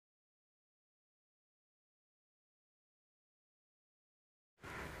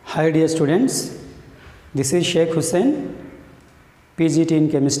Hi dear students, this is Sheikh Hussain, PGT in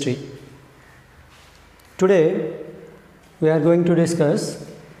Chemistry. Today we are going to discuss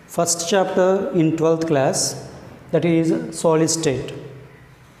first chapter in 12th class, that is solid state.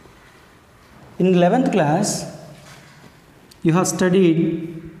 In 11th class you have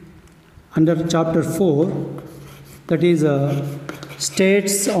studied under chapter 4, that is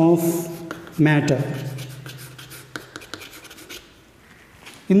states of matter.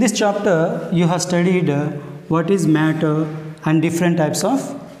 In this chapter, you have studied what is matter and different types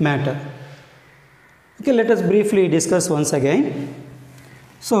of matter. Okay, let us briefly discuss once again.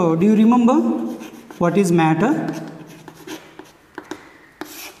 So, do you remember what is matter?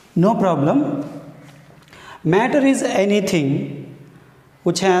 No problem. Matter is anything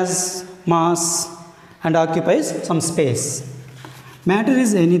which has mass and occupies some space. Matter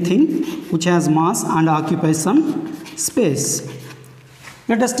is anything which has mass and occupies some space.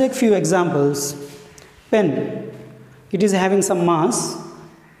 Let us take few examples. Pen, it is having some mass,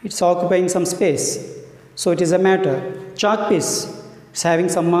 it's occupying some space, so it is a matter. Chalk piece, it's having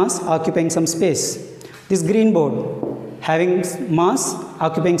some mass, occupying some space. This green board, having mass,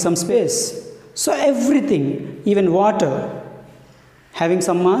 occupying some space. So everything, even water, having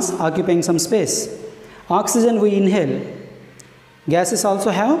some mass, occupying some space. Oxygen we inhale. Gases also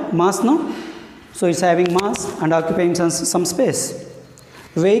have mass, no? So it's having mass and occupying some space.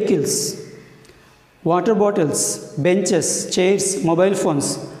 Vehicles, water bottles, benches, chairs, mobile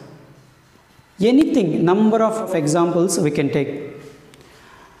phones, anything, number of examples we can take.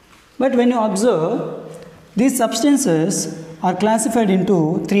 But when you observe, these substances are classified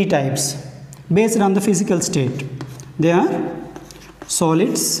into three types based on the physical state. They are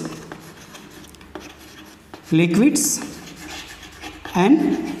solids, liquids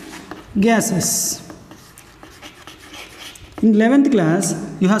and gases. In 11th class,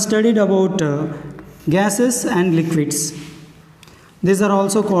 you have studied about gases and liquids. These are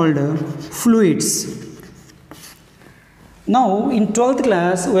also called fluids. Now, in 12th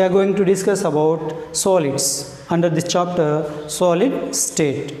class, we are going to discuss about solids under this chapter, solid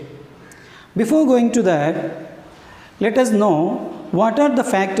state. Before going to that, let us know what are the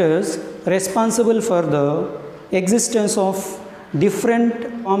factors responsible for the existence of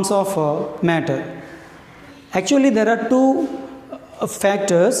different forms of matter. Actually, there are two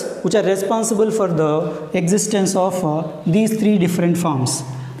factors which are responsible for the existence of these three different forms.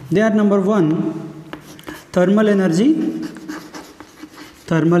 They are number one, thermal energy.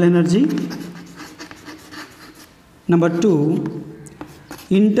 Number two,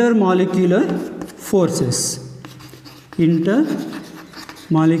 intermolecular forces.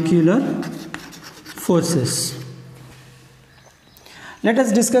 Let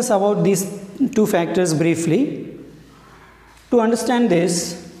us discuss about these two factors briefly. To understand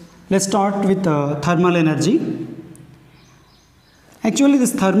this, let's start with thermal energy. Actually,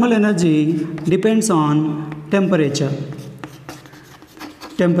 this thermal energy depends on temperature.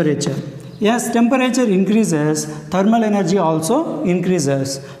 As temperature increases, thermal energy also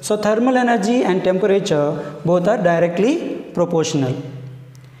increases. So, thermal energy and temperature both are directly proportional.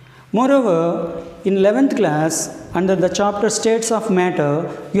 Moreover, in 11th class, under the chapter states of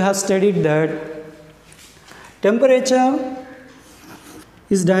matter, you have studied that temperature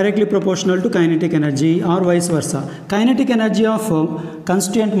is directly proportional to kinetic energy or vice versa. Kinetic energy of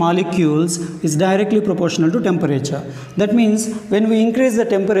constituent molecules is directly proportional to temperature. That means when we increase the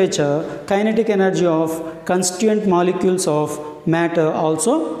temperature, kinetic energy of constituent molecules of matter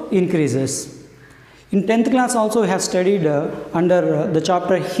also increases. In 10th class also we have studied under the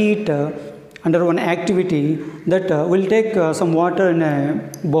chapter heat, under one activity that we'll take some water in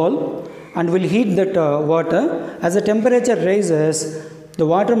a bowl and we'll heat that water. As the temperature rises, the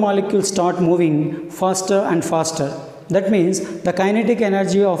water molecules start moving faster and faster. That means the kinetic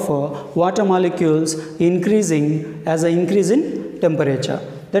energy of water molecules increasing as an increase in temperature.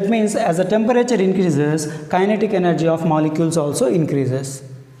 That means as the temperature increases, kinetic energy of molecules also increases.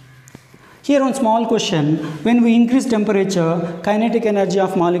 Here one small question, when we increase temperature, kinetic energy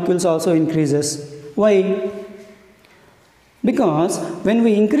of molecules also increases. Why? Because when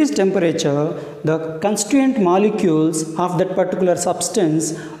we increase temperature, the constituent molecules of that particular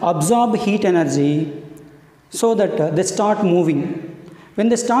substance absorb heat energy so that they start moving. When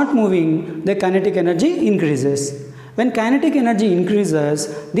they start moving, the kinetic energy increases. When kinetic energy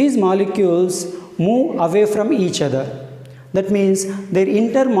increases, these molecules move away from each other. That means their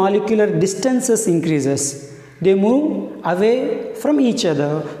intermolecular distances increases. They move away from each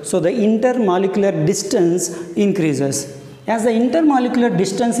other, so the intermolecular distance increases. As the intermolecular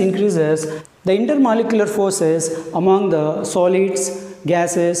distance increases, the intermolecular forces among the solids,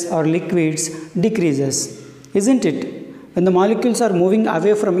 gases or liquids decreases, isn't it? When the molecules are moving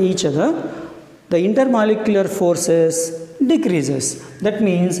away from each other, the intermolecular forces decreases. That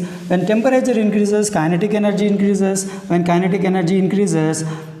means when temperature increases, kinetic energy increases. When kinetic energy increases,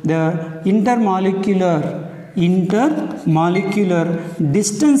 the intermolecular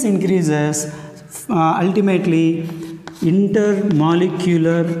distance increases. Ultimately,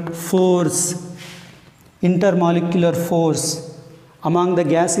 intermolecular force among the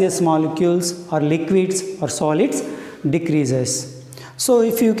gaseous molecules or liquids or solids decreases. So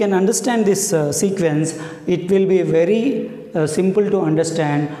if you can understand this sequence, it will be very simple to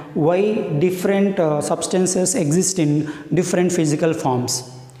understand why different substances exist in different physical forms.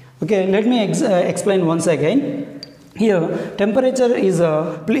 Okay, let me explain once again. Here, temperature is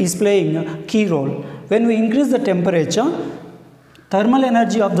playing a key role. When we increase the temperature, thermal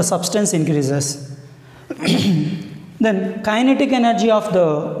energy of the substance increases. Then kinetic energy of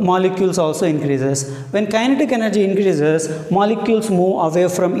the molecules also increases. When kinetic energy increases, molecules move away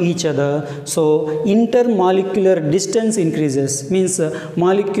from each other. So intermolecular distance increases, means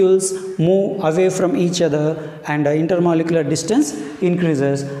molecules move away from each other and intermolecular distance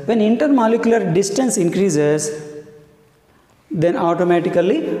increases. When intermolecular distance increases, then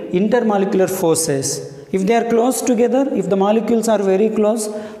automatically intermolecular forces. If they are close together, if the molecules are very close,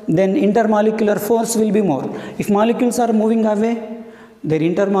 then intermolecular force will be more. If molecules are moving away, their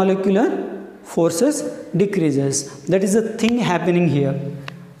intermolecular forces decreases. That is the thing happening here.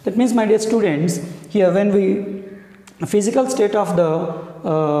 That means, my dear students, here when physical state of the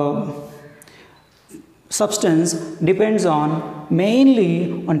substance depends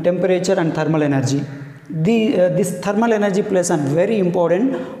mainly on temperature and thermal energy. This thermal energy plays a very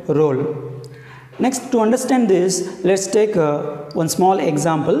important role. Next, to understand this, let's take one small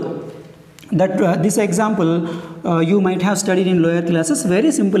example. This example you might have studied in lower classes.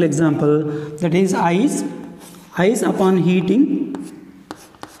 Very simple example, that is ice. Ice upon heating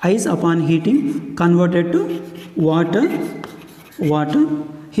converted to water.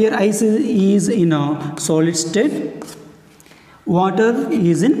 Here ice is in a solid state, water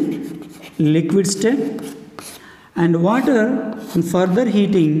is in liquid state, and water on further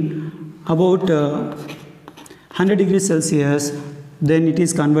heating about 100 degrees Celsius, then it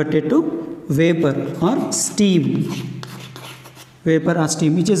is converted to vapor or steam,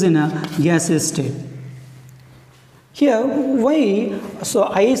 which is in a gaseous state. Here, why? So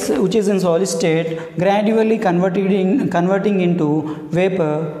ice, which is in solid state, gradually converting into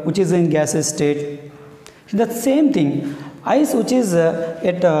vapor, which is in gaseous state. The same thing, ice which is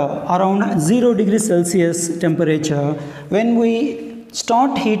at around 0 degrees Celsius temperature, when we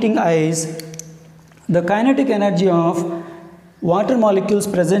start heating ice, the kinetic energy of water molecules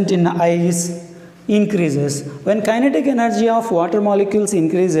present in ice increases. When kinetic energy of water molecules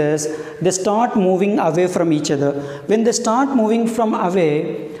increases, they start moving away from each other. When they start moving from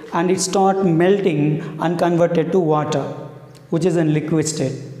away, and it start melting and converted to water, which is in liquid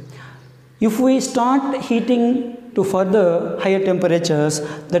state. If we start heating to further higher temperatures,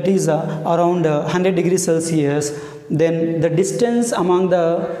 that is around 100 degrees Celsius, then the distance among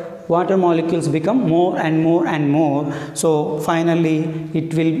the water molecules become more and more and more. So finally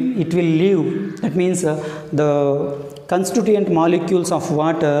it will leave. That means the constituent molecules of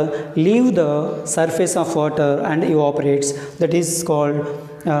water leave the surface of water and evaporates. That is called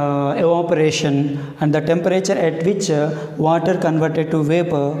evaporation, and the temperature at which water converted to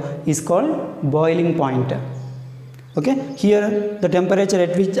vapor is called boiling point. Okay, here the temperature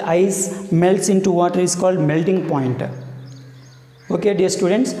at which ice melts into water is called melting point. Okay, dear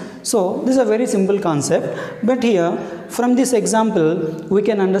students, so this is a very simple concept, but here from this example we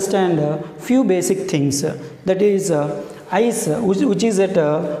can understand a few basic things. That is ice which is at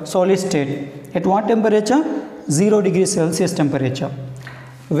a solid state, at what temperature? 0 degrees Celsius temperature.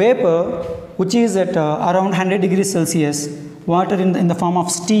 Vapor which is at around 100 degrees Celsius, water in the form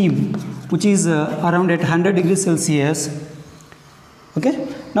of steam which is around at 100 degrees Celsius. Okay,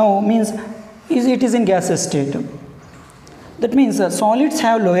 now means it is in gaseous state. That means solids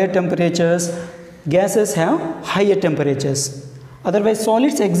have lower temperatures, gases have higher temperatures. Otherwise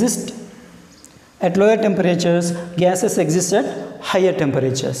solids exist at lower temperatures, gases exist at higher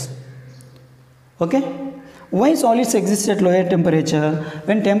temperatures. Okay, why solids exist at lower temperature?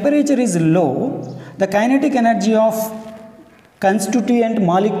 When temperature is low, the kinetic energy of constituent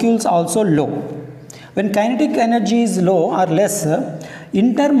molecules also low. When kinetic energy is low or less,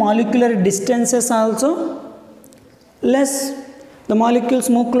 intermolecular distances also less. The molecules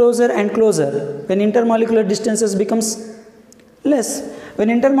move closer and closer. When intermolecular distances becomes less, when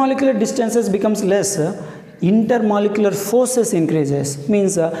intermolecular distances becomes less, intermolecular forces increases.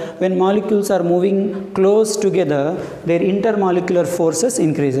 Means when molecules are moving close together, their intermolecular forces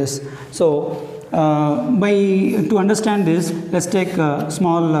increases. So to understand this, let's take a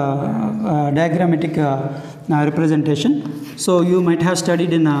small diagrammatic representation. So you might have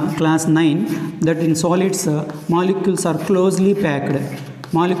studied in class 9 that in solids molecules are closely packed.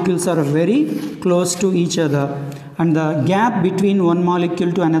 Molecules are very close to each other, and the gap between one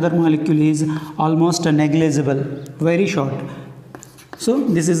molecule to another molecule is almost negligible, very short. So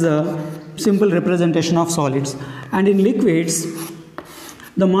this is a simple representation of solids. And in liquids,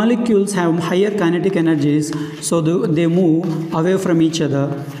 the molecules have higher kinetic energies, so they move away from each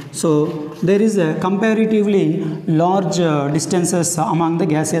other. So there is a comparatively large distances among the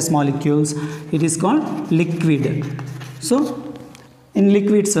gaseous molecules. It is called liquid. So in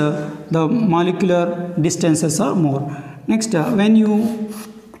liquids, the molecular distances are more. Next, when you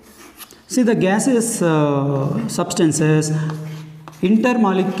see the gaseous substances,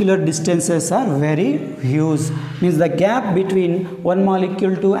 intermolecular distances are very huge. Means the gap between one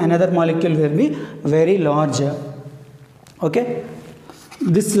molecule to another molecule will be very large. Okay.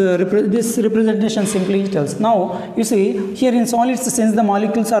 This representation simply tells. Now you see here in solids, since the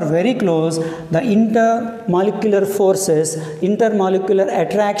molecules are very close, the intermolecular forces, intermolecular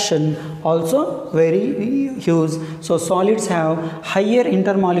attraction also very huge. So solids have higher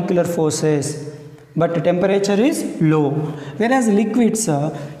intermolecular forces, but the temperature is low. Whereas liquids,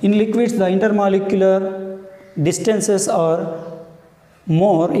 in liquids the intermolecular distances are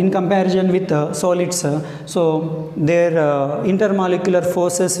more in comparison with solids, so their intermolecular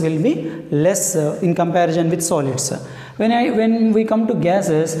forces will be less in comparison with solids. When we come to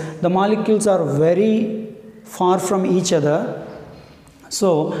gases, the molecules are very far from each other,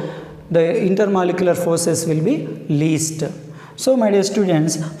 so the intermolecular forces will be least. So my dear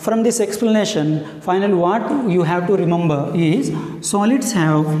students, from this explanation, finally what you have to remember is solids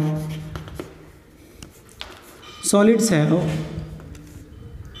have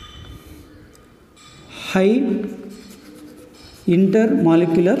high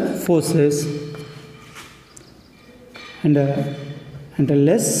intermolecular forces and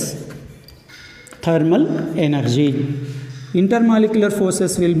less thermal energy. Intermolecular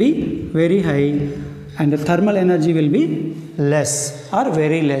forces will be very high and the thermal energy will be less or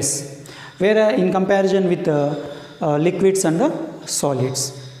very less, whereas in comparison with liquids and the solids.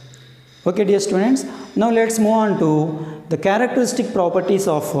 Okay dear students, now let's move on to the characteristic properties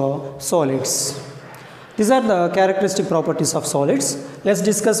of solids. These are the characteristic properties of solids. Let's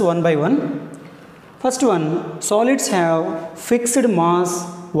discuss one by one. First one, solids have fixed mass,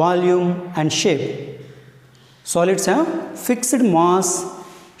 volume and shape. Solids have fixed mass,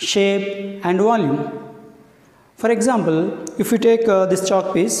 shape and volume. For example, if you take this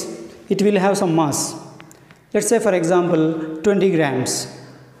chalk piece, it will have some mass. Let's say for example 20 grams.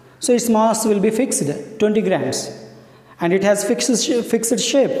 So its mass will be fixed, 20 grams. And it has fixed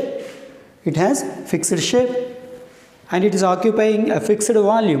shape. It has fixed shape and it is occupying a fixed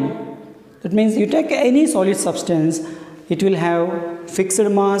volume. That means you take any solid substance, it will have fixed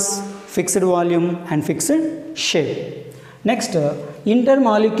mass, fixed volume and fixed shape. Next,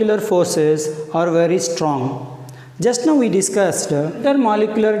 intermolecular forces are very strong. Just now we discussed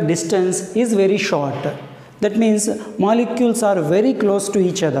intermolecular distance is very short. That means molecules are very close to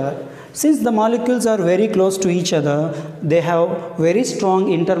each other. Since the molecules are very close to each other, they have very strong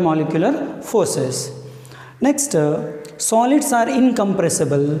intermolecular forces. Next, solids are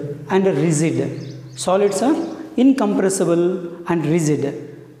incompressible and rigid. Solids are incompressible and rigid.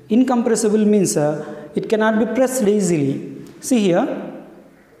 Incompressible means it cannot be pressed easily. See here,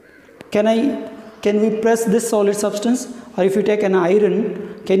 can we press this solid substance? Or if you take an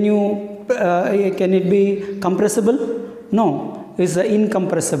iron, can it be compressible? No. Is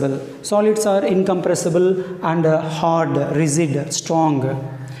incompressible. Solids are incompressible and hard, rigid, strong.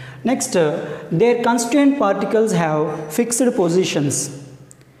 Next, their constituent particles have fixed positions.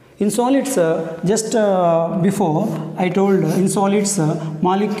 In solids, just before I told, in solids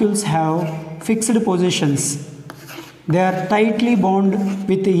molecules have fixed positions. They are tightly bound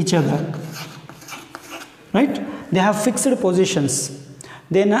with each other. Right? They have fixed positions.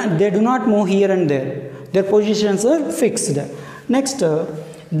 They do not move here and there. Their positions are fixed. Next,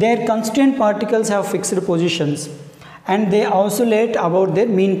 their constituent particles have fixed positions and they oscillate about their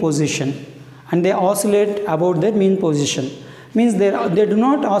mean position. Means they do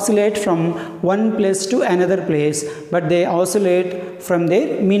not oscillate from one place to another place, but they oscillate from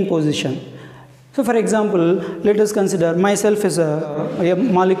their mean position. So for example, let us consider myself as a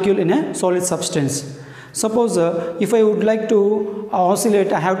molecule in a solid substance. Suppose if I would like to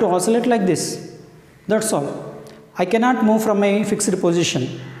oscillate, I have to oscillate like this. That's all. I cannot move from a fixed position.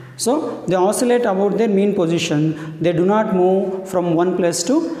 So they oscillate about their mean position. They do not move from one place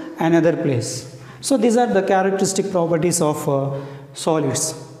to another place. So these are the characteristic properties of solids.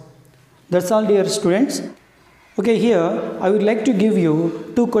 That's all, dear students. Okay, here I would like to give you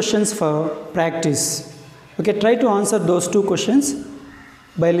 2 questions for practice. Okay, try to answer those 2 questions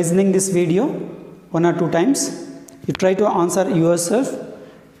by listening this video 1 or 2 times. You try to answer yourself.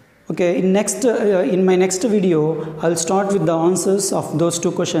 Okay, in my next video, I'll start with the answers of those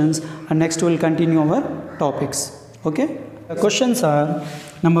 2 questions, and next we'll continue our topics. Okay, the questions are: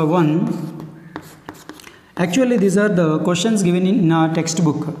 number 1. Actually, these are the questions given in our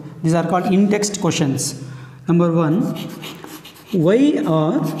textbook. These are called in-text questions. Number 1. Why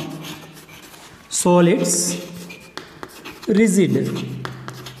are solids rigid?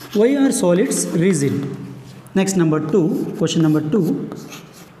 Why are solids rigid? Next, number 2. Question number 2.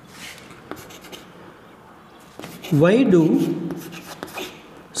 Why do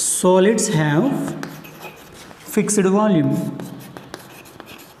solids have fixed volume?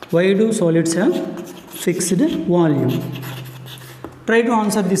 Why do solids have fixed volume? Try to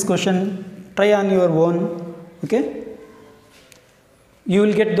answer this question. Try on your own. Okay? You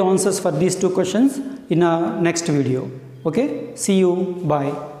will get the answers for these 2 questions in our next video. Okay? See you.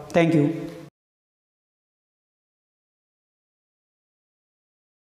 Bye. Thank you.